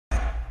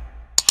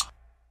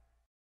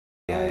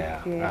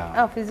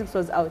Okay. Physics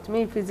was out.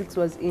 Maybe physics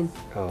was in.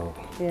 Oh.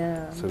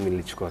 Yeah. So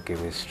nilichukua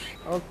chemistry.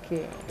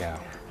 Okay. Yeah.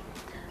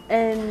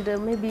 And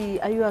maybe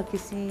are you a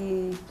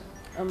Kisi?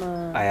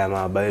 I am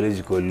a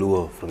biological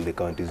Luo from the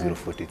county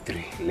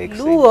 043.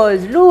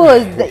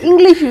 Luos. The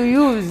English you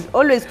use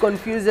always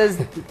confuses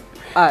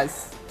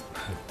us.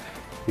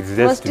 It's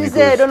just because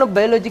I don't know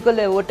biological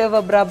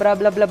whatever blah blah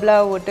blah blah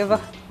blah whatever.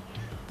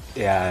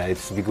 Yeah,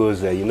 it's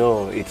because you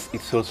know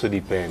it's also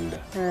depend.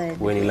 Right.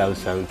 When you love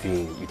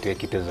something, you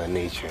take it as a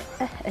nature.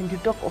 And you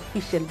talk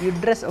official. You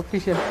dress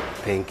official.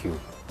 Thank you.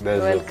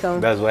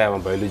 Welcome. That's why I'm a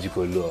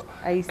biological Luo.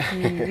 I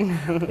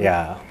see.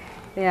 Yeah.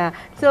 Yeah.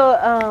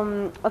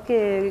 So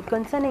okay,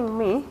 concerning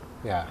me.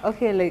 Yeah.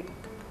 Okay, like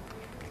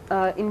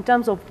in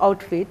terms of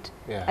outfit,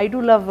 yeah. I do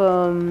love.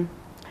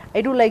 I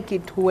do like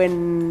it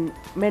when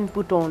men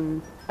put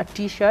on a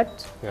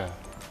t-shirt, yeah.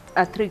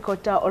 a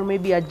three-quarter, or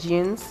maybe a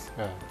jeans,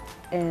 yeah.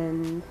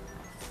 and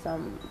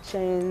some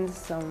chains,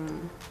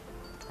 some,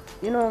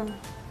 you know,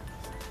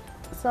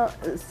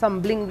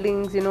 some bling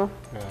blings, you know.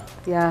 Yeah.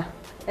 Yeah.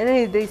 And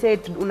then they say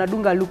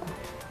unadunga luku.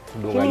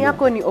 Kini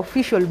yako ni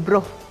official,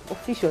 bro.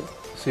 Official.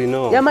 So you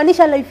know.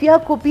 Yamanisha life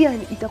yako pia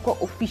itakuwa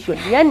official.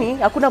 Yani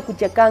hakuna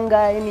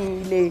kuchekanga,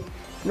 yani ile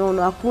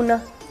no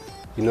hakuna.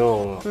 You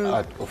know,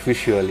 at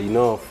official, you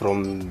know,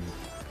 from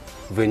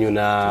when you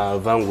na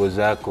vango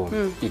zako,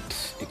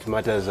 it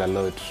matters a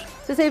lot.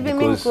 Sasa hivi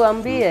mimi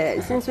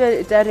nikuambie, since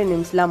wewe tayari ni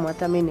Muislamu,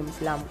 hata mimi ni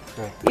Muislamu.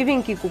 Hivi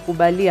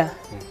nikikukubalia,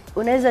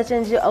 unaweza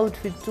change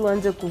outfit tu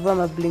anze kuvaa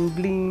ma bling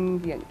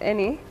bling,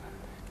 yani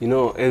you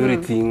know,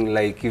 everything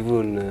like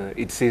even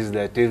it says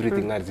that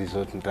everything has its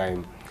own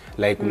time.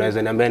 Like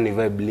unaweza niambia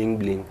nivae bling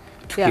bling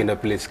tukienda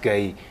place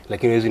kai,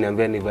 lakini unaweza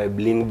niambia nivae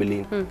bling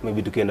bling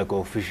maybe tukienda kwa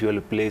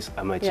official place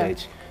ama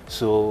church.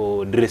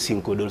 So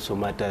dressing code also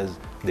matters,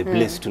 the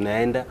place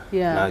tunaenda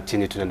na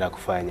chenye tunaenda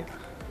kufanya.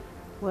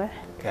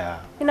 Yeah.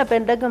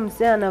 Inapendaga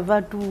msee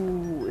anavaa tu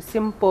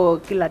simple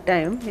kila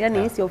time,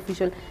 yani si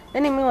official.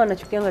 Yani mimi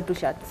wanachukianga tu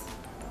shirts.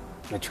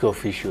 Nachukua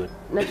official.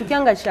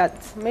 Nachukianga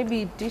shirts,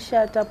 maybe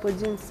t-shirt hapo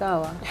jeans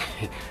sawa.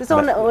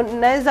 Sasa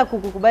unaweza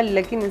kukubali,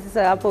 lakini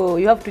sasa hapo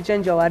you have to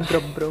change your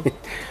wardrobe, bro.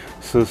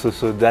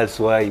 So that's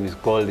why we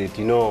called it,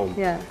 you know,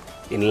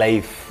 in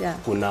life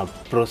kuna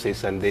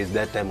process and there's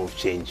that time of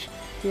change.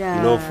 Yeah.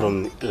 You know,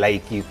 from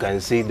like you can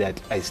say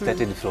that I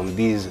started from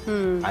this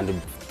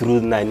and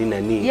through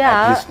nani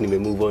at least nime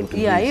move on to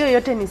this. Hiyo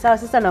yote ni sawa.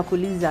 Sasa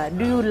nakuuliza,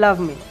 do you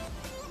love me?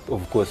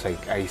 Of course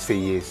I say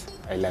yes,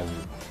 I love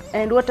you.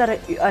 And what are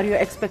your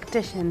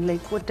expectations?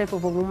 Like what type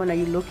of a woman are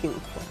you looking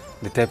for?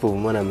 The type of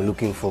woman I'm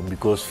looking for,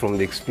 because from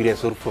the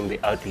experience or from the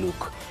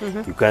outlook,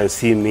 you can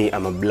see me,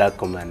 I'm a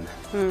black woman.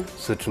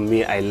 So to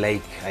me, I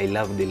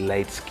love the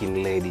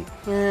light-skinned lady.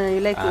 You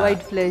like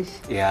white flesh?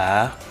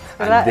 Yeah.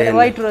 And then,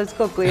 white rose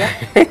cocoa, yeah?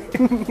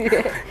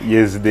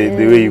 Yes, the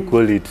way you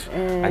call it.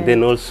 And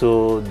then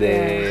also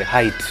the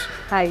height.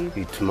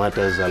 It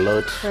matters a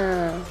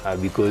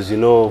lot. Because, you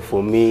know,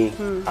 for me,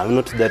 I'm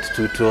not that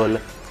too tall.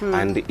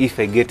 And if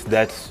I get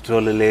that tall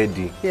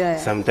lady,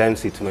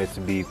 sometimes it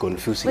might be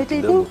confusing. But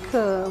I think,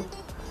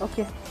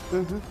 okay.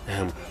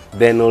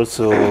 Then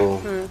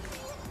also,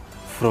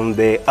 from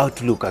the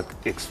outlook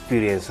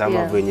experience,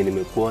 venye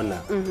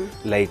nimekuona,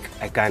 like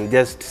I can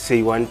just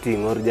say one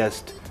thing or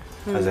just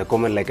as a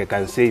comment, like I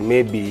can say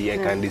maybe I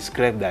can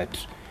describe that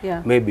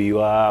maybe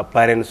your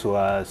parents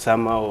were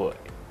somehow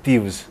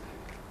thieves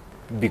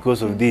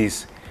because of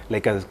this.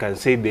 Like I can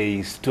say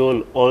they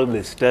stole all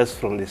the stars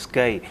from the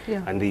sky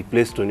and they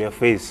placed on your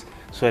face.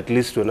 So at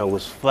least when I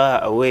was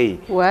far away,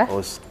 I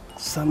was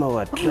somehow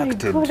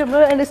attracted. Oh my God, I'm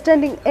not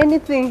understanding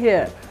anything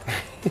here.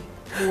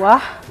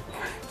 Wow.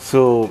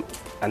 So,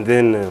 and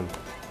then,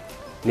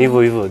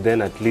 nivo,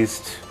 then at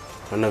least,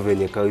 wana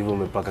venye kao hivyo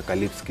umepaka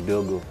kalips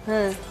kidogo.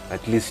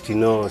 At least, you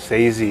know,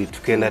 saizi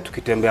tukienda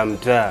tukitembea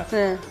mtaa,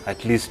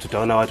 at least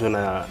tutaona watu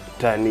na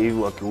tani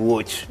hivi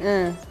wakiwatch.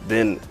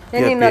 Then,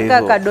 yani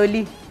inakaa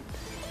kadoli.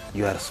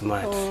 You are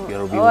smart. You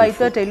are beautiful. Oh, I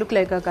thought I look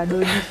like a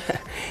kadoli.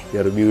 You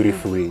are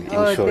beautiful, in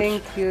short.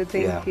 Thank you.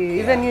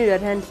 Even you are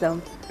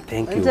handsome.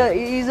 Thank you. So,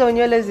 hizo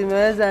nywele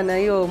zimeweza na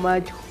hiyo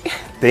macho.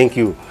 Thank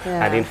you.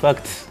 And in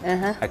fact,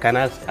 I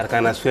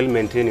can as well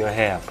maintain your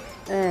hair.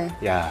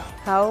 Yeah.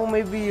 How?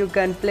 Maybe you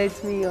can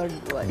plait me or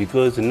what?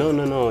 Because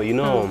no, you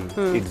know,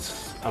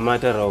 it's a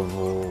matter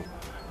of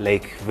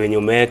like when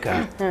you make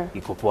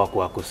iko poa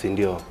kwako, si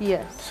ndio?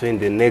 Yes. So in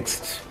the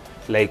next,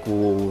 like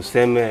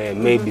useme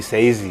maybe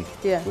saizi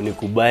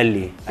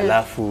unikubali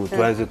alafu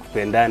tuanze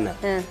kupendana,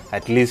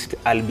 at least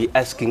I'll be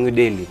asking you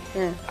daily,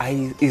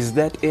 is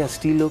that hair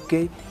still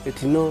okay?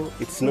 But no,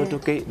 it's not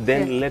okay.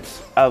 Then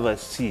let's have a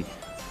see.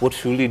 What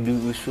should we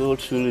do? What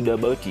should we do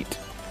about it?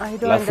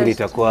 Alafu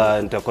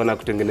nitakuwa na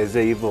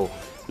kutengenezea hivyo.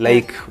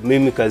 Like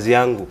mimi kazi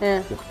yangu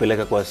ni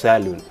kupeleka kwa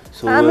salon.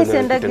 So wewe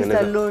siendagi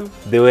salon.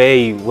 The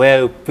way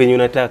where penye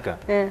unataka.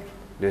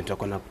 Ndio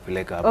nitakuwa na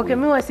kupeleka hapo. Okay,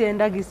 mimi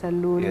wasiendagi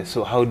salon. Yeah,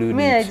 so how do you do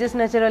it? Me just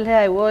natural hair,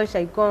 I wash,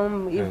 I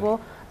comb, hivyo.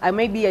 I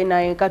maybe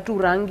inaeka tu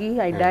rangi,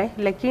 I dye,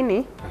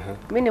 lakini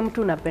mimi ni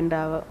mtu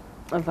napenda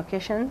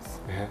vacations.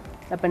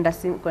 Napenda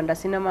kwenda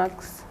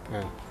Cinemax.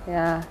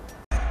 Yeah.